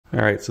All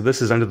right, so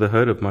this is under the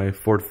hood of my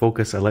Ford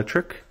Focus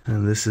electric,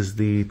 and this is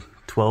the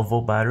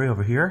 12-volt battery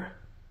over here.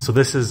 So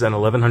this is an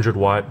 1100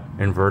 watt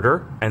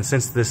inverter, and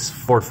since this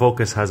Ford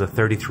Focus has a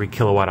 33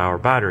 kilowatt hour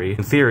battery,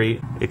 in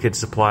theory, it could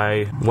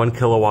supply 1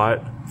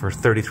 kilowatt for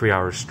 33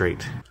 hours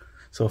straight.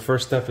 So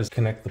first step is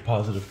connect the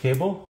positive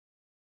cable.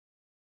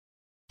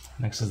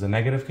 Next is the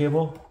negative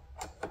cable.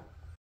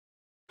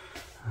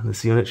 And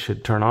this unit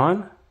should turn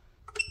on.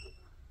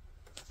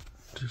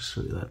 Just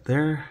show you that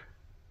there.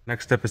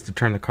 Next step is to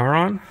turn the car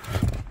on.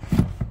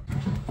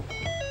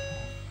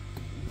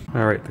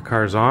 All right, the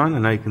car's on,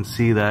 and now you can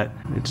see that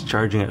it's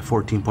charging at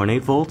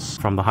 14.8 volts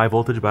from the high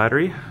voltage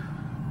battery.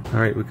 All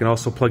right, we can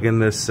also plug in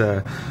this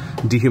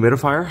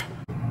dehumidifier.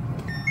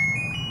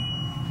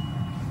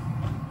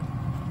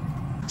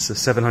 This is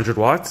 700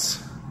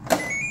 watts.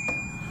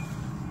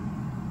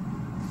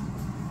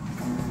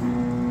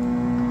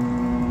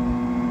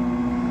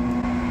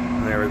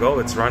 And there we go,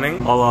 it's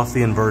running all off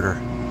the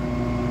inverter.